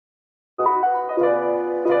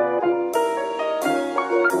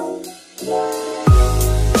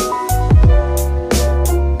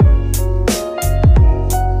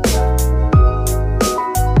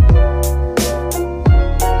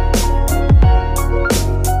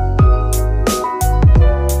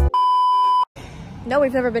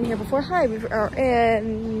We've never been here before. Hi, we are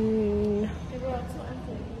in...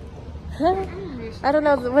 I don't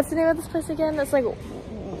know, what's the name of this place again? It's like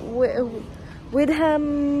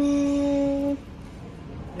Wyndham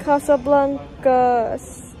Casablanca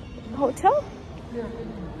Hotel?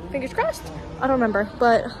 Fingers crossed? I don't remember,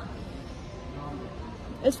 but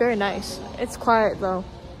it's very nice. It's quiet though.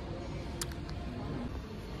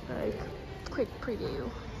 Like, quick preview.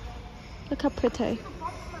 Look how pretty.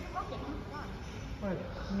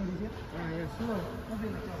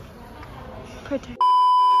 Pretty.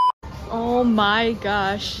 Oh my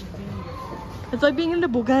gosh. It's like being in the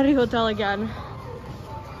Bulgari hotel again.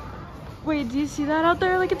 Wait, do you see that out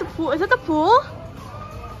there? Like at the pool. Is that the pool?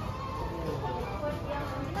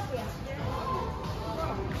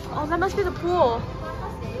 Oh, that must be the pool.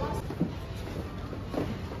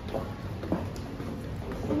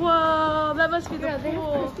 Whoa, that must be the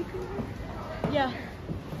pool. Yeah.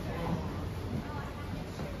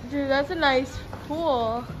 Dude, that's a nice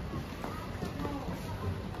pool.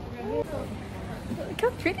 Look how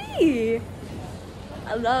pretty.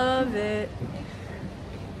 I love it.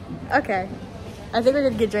 Okay. I think we're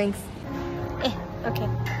gonna get drinks. Okay.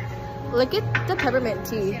 Look at the peppermint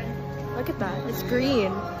tea. Look at that. It's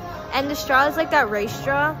green. And the straw is like that rice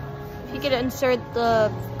straw. If you could insert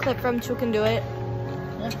the clip from Two Can Do It.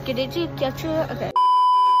 Okay.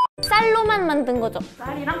 쌀로만 만든 거죠?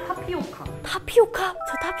 쌀이랑 타피오카. 타피오카?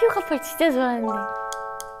 저 타피오카 펄 진짜 좋아하는데.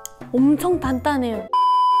 엄청 단단해요.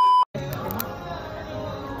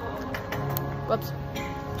 Whoops.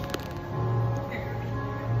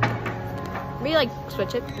 Maybe like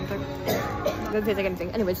switch it. Doesn't taste like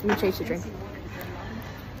anything. Anyways, let me taste the drink.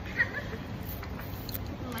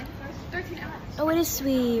 Oh, it is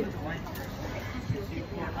sweet.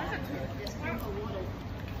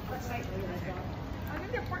 I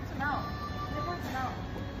think they poured some out. They poured some out.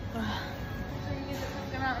 So you need to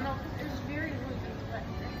cook them out. No, it was very loose.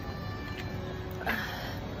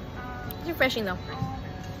 It's refreshing though.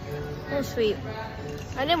 It's sweet.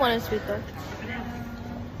 I didn't want it sweet though.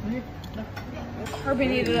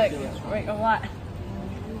 Carbonated like a lot.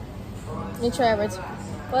 Let me try Edwards.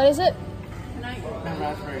 What is it?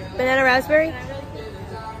 Raspberry. Banana raspberry?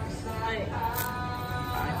 I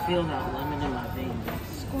feel that lemon in my veins.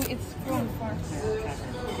 It's going far.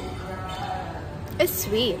 It's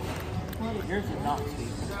sweet. Yours is not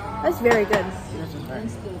sweet. That's very good. Yours is very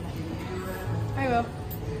sweet. I will.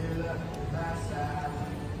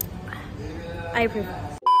 I approve.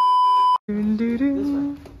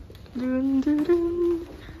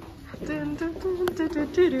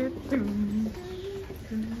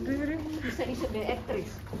 You should be actress.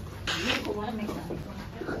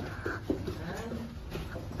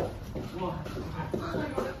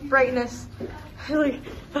 Brightness.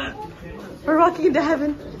 We're walking into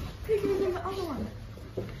heaven.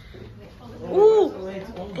 Ooh,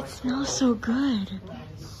 it smells so good.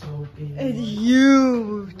 It's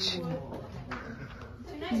huge.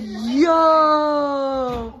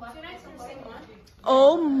 Yo.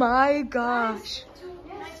 Oh my gosh.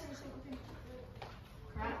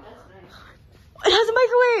 It has a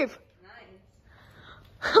microwave.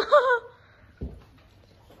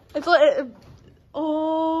 It's like,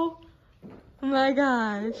 oh my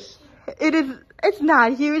gosh. It's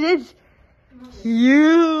not huge, it's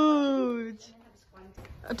huge.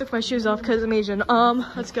 I took my shoes off because I'm Asian.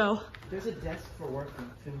 Let's go. There's a desk for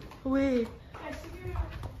working too. Wait.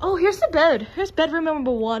 Oh, here's the bed. Here's bedroom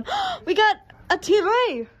number 1. We got a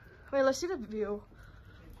TV. Wait, let's see the view.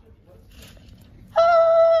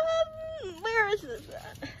 Where is this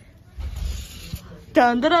at?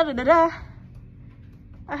 Dun da da da da da.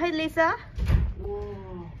 Hi, Lisa.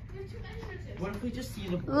 Whoa. What if we just see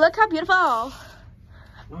the... Look how beautiful. I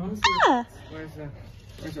want to see Ah. Where's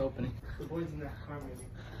the opening? The boys in that car maybe.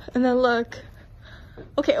 And then look.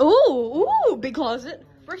 Okay. Ooh, big closet.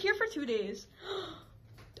 We're here for 2 days.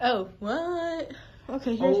 Oh, what?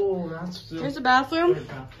 Okay, here's the bathroom.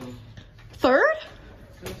 Third?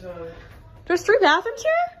 There's 3 bathrooms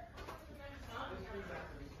here?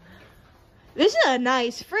 This is a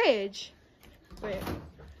nice fridge. Wait.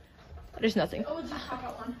 There's nothing. Oh, just I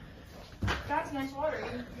got one. That's nice water.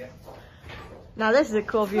 Now this is a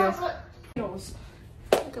cool view.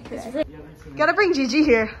 Gotta bring Gigi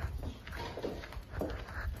here.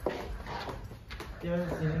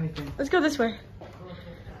 Let's go this way.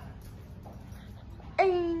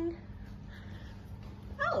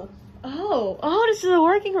 Oh, this is a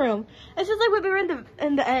working room. It's just like we were in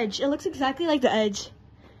the Edge. It looks exactly like the Edge.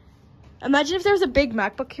 Imagine if there was a big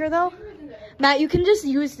MacBook here though. Matt, you can just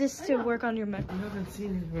use this to work on your Mac. I haven't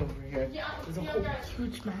seen it over here. There's a whole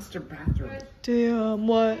huge master bathroom. Damn,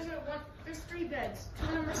 what? There's 3 beds. 2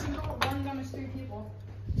 of them are single, 1 of them is 3 people.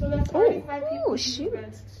 So that's already 5 people. Oh, in shoot. 2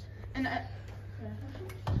 beds. And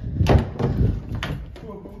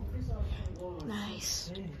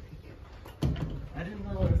Nice. I didn't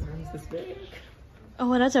know this room was this big.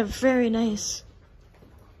 Oh, that's a very nice.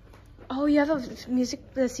 Oh, you have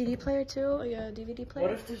the CD player too? Or a DVD player?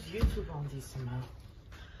 What if there's YouTube on these somehow?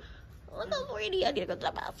 Look how pretty. I gotta go to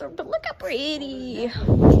the bathroom, but look how pretty.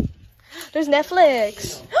 There's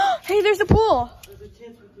Netflix. Hey, there's the pool. There's a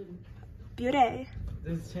chance we can. Beauty.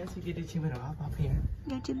 There's a chance we get a chimera up here.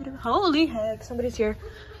 Holy heck, somebody's here.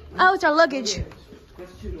 Oh, it's our luggage.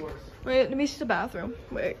 There's 2 doors. Wait, let me see the bathroom.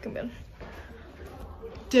 Wait, come in.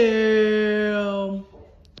 Damn.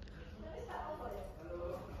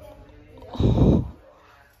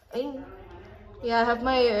 Yeah, I have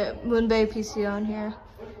my Moonbay PC on here.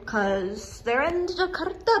 Cause they're in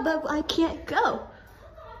Jakarta, but I can't go.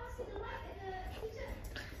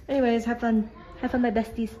 Anyways, have fun. Have fun, my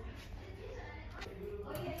besties.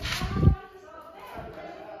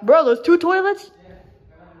 Bro, those 2 toilets?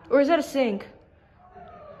 Or is that a sink?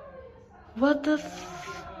 What the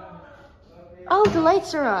Oh, the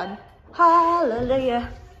lights are on. Hallelujah.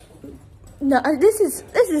 No, this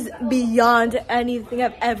is beyond anything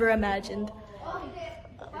I've ever imagined.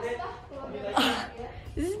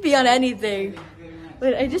 This is beyond anything.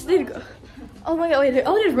 Wait, I just need to go. Oh my god, wait,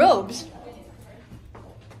 there's robes.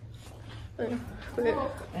 Wait.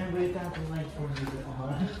 And without the light for me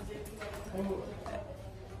on.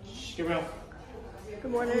 Shh, get out.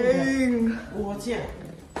 Good morning. Oh, what's here?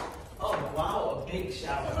 Oh, wow, a big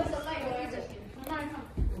shower.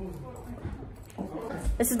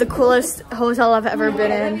 This is the coolest hotel I've ever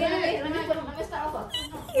been in.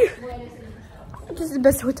 This is the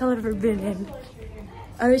best hotel I've ever been in.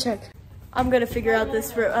 Let me check. I'm gonna figure out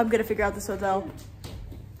this hotel.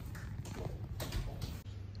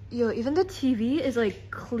 Yo, even the TV is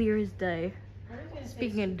like clear as day.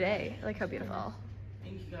 Speaking of day, like how beautiful.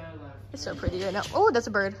 It's so pretty right now. Oh, that's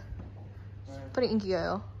a bird. Putting inky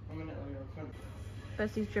oil.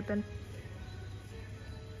 Bestie's dripping.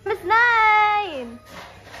 Miss 9!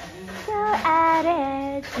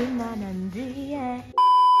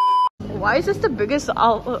 Why is this the biggest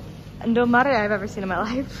Indomare I've ever seen in my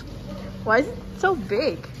life? Why is it so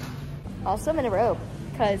big? Also, I'm in a robe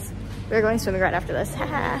because we're going swimming right after this.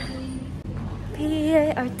 Haha.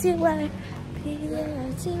 P-A-R-T-Y,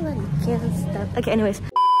 P-A-R-T-Y, you can't stop. Okay, anyways.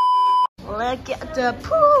 Look at the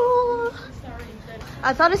pool.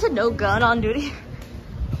 I thought it said no gun on duty.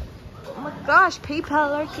 Oh my gosh,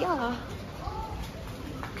 PayPal or yeah.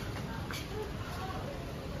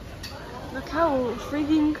 Look how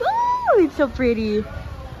freaking cool! It's so pretty.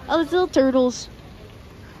 Oh, those little turtles.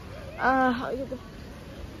 I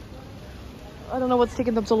don't know what's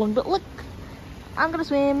taking them so long, but look, I'm gonna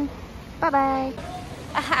swim. Bye bye.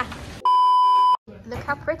 Aha. Look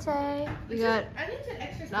how pretty. We got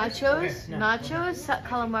nachos,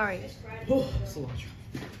 calamari. Oh, cilantro.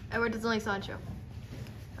 Edward doesn't like cilantro.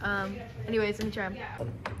 Anyways, let me try them.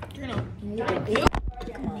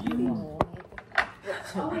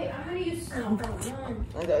 oh wait, I'm gonna use some. I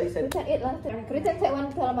thought you said.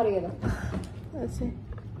 Let's see.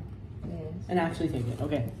 And actually take it.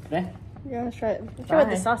 Okay. Ready? Yeah, let's try it. Let's try with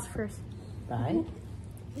the sauce first. Bye.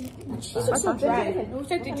 She's so dry. It looks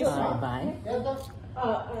like they just Bye.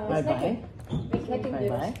 Bye. Bye.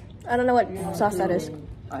 Bye. I don't know what sauce that is,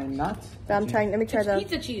 I'm not. but I'm trying. Let me try the.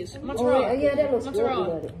 pizza cheese. Mozzarella.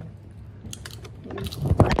 Mozzarella.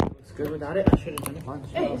 It's good without it. I should have done it once.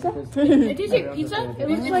 It tastes like pizza. It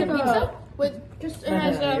looks like pizza with just it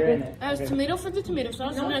has tomato for the tomato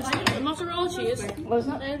sauce and it has mozzarella cheese and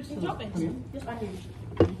some toppings. Just onions.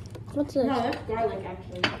 What's this? No, that's garlic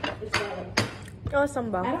actually. It's garlic. Oh,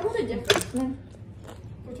 sambal. I don't know the difference.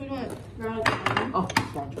 Which one was garlic? Oh,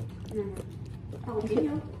 cilantro.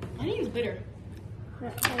 Jalapeno. I think it's bitter. I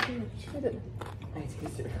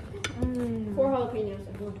taste it. 4 jalapenos.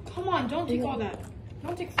 Come on, don't take all that.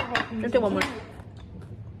 Don't take 4 jalapenos. Let's do one more.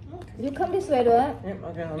 You come this way, though. Yep,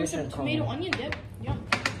 okay, let me There's some check. tomato onion dip. Yum.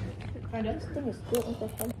 Kind of. Thing is good. What the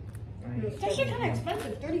hell? It's actually kind of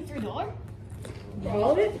expensive. $33.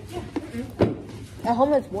 All of it? At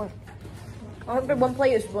home, it's more. I remember one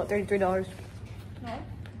plate is what, $33.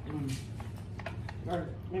 Or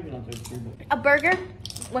maybe not 33, but. A burger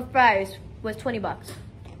with fries was $20.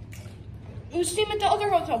 It was same at the other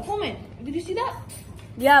hotel, Pullman. Did you see that?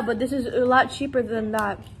 Yeah, but this is a lot cheaper than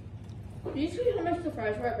that. Did you see how much the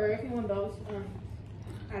fries were at Burger King when Bell was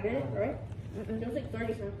added it, right? It was like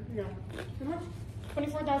 30 cents. No. How much?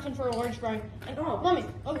 24,000 for a large fry. And mommy,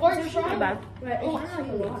 a large fry.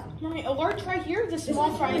 Mommy, a large fry here, the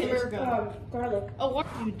small fry in America. Garlic. A large.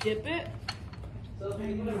 You dip it. So if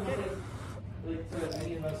anyone wanted, like, to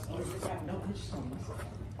any of us, oh, is that no pitch songs?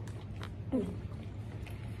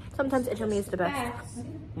 Sometimes it'll is the best.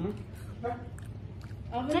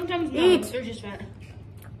 Sometimes no, Eat. they're just fat.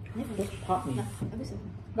 Pop me.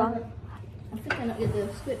 I think I not get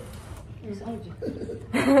the squid. It's allergy.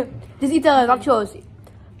 Just eat the nachos.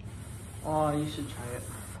 Oh, you should try it.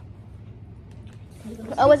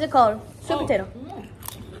 Oh, what's it called? Sweet potato.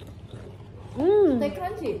 Mmm. They're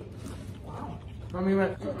crunchy. Mommy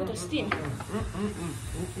went. With the steam.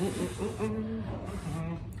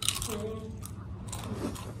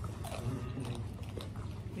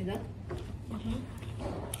 You done?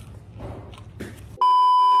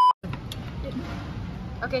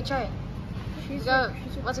 Okay, try it.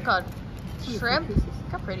 What's it called? Shrimp? Look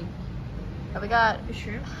how pretty. Oh, we got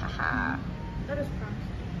Shrimp? haha. That is prawns.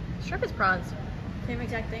 Shrimp is prawns. Same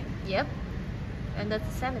exact thing. Yep. And that's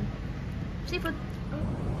the salmon. Seafood.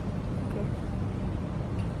 Okay.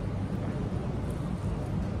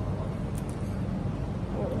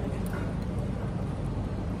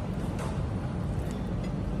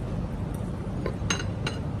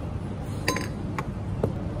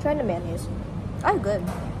 Trying the mayonnaise. Oh, good.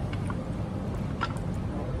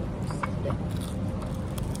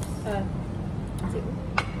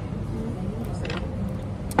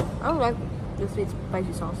 I don't like the sweet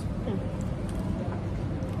spicy sauce.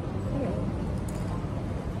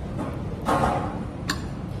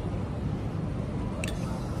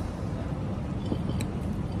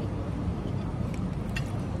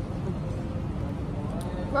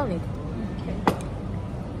 Brownie.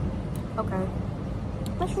 Okay.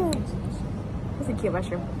 Mushroom. That's a cute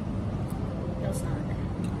mushroom. No, it's not.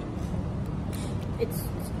 It's.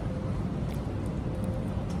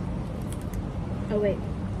 Oh wait,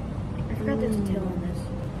 I forgot there's a tail on this.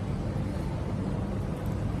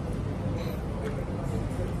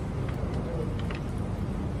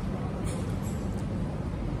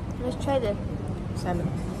 Let's try the salmon.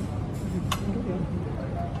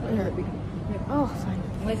 Oh, fine.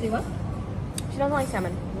 Wait, see what? She doesn't like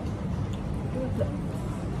salmon.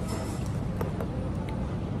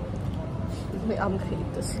 Wait, I'm gonna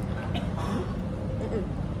eat this.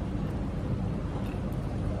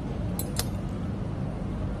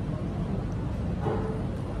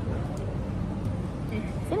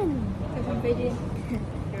 Salmon. Some veggie.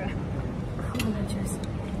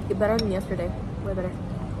 You're better than yesterday. Way better.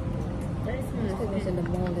 This was in the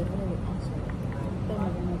mall. They don't really ask. Don't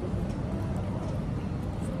have another.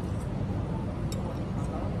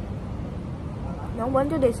 No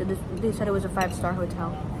wonder they said it was a 5-star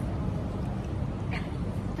hotel.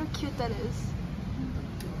 How cute that is.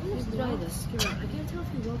 Let's try this. I can't tell if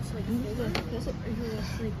he walks like does it, or he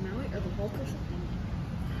walks like Maui or the Hulk or something.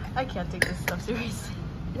 I can't take this stuff seriously.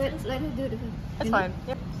 Let him do it. That's fine.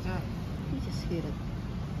 Yep. He just scared it.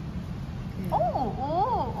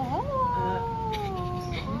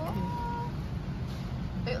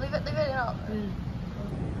 Wait, leave it out.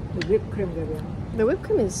 The whipped cream, baby. The whipped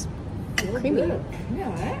cream is creamy. Yeah,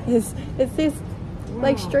 right? It tastes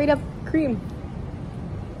like straight up cream.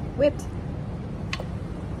 Whipped.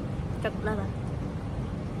 Chocolate.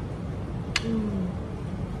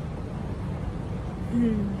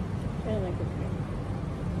 I like it.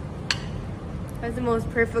 That's the most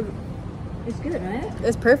perfect. It's good, right?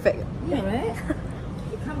 It's perfect. Yeah, right?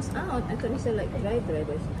 It comes out. I thought you said like dry, but it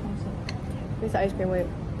comes out. Where's the ice cream? Wait.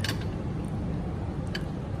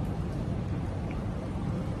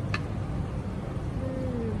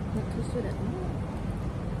 Not too sweet at all.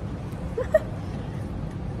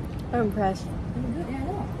 I'm impressed. I'm good, yeah, I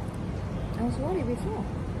know. I was worried before.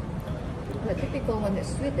 The typical one that's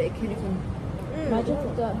sweet, they can't even. Imagine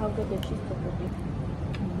how good the cheesecake would be.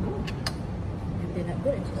 And they're not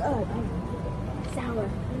good at just Sour.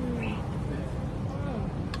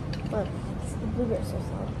 But the blueberries are so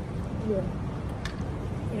sour. Yeah.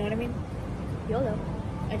 You know what I mean? YOLO.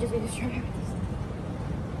 I just ate a strawberry with this.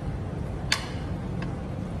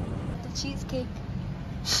 The cheesecake.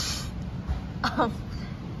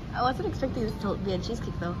 I wasn't expecting this to be a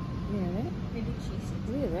cheesecake though. Yeah, right? Maybe cheese.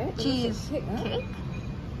 Weird, right? Cheesecake? Huh?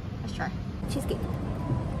 Let's try. Cheesecake.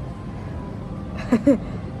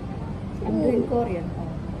 I'm doing Korean.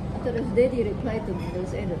 I thought it was Daddy replied to me. That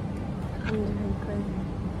was ended.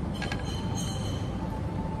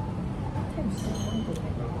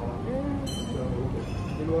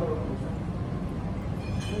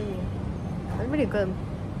 That's pretty good.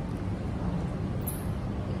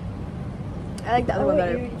 I like the other one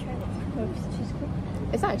better. Cheesecake?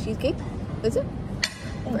 It's not a cheesecake, is it?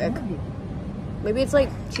 Frick. Maybe it's like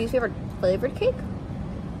cheese flavored cake?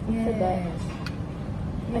 Yes.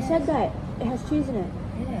 I said that. It has cheese in it.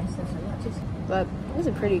 Yes, there's a lot of cheese. But this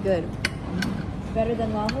is pretty good. Better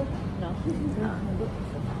than waffle? No.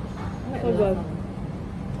 So good.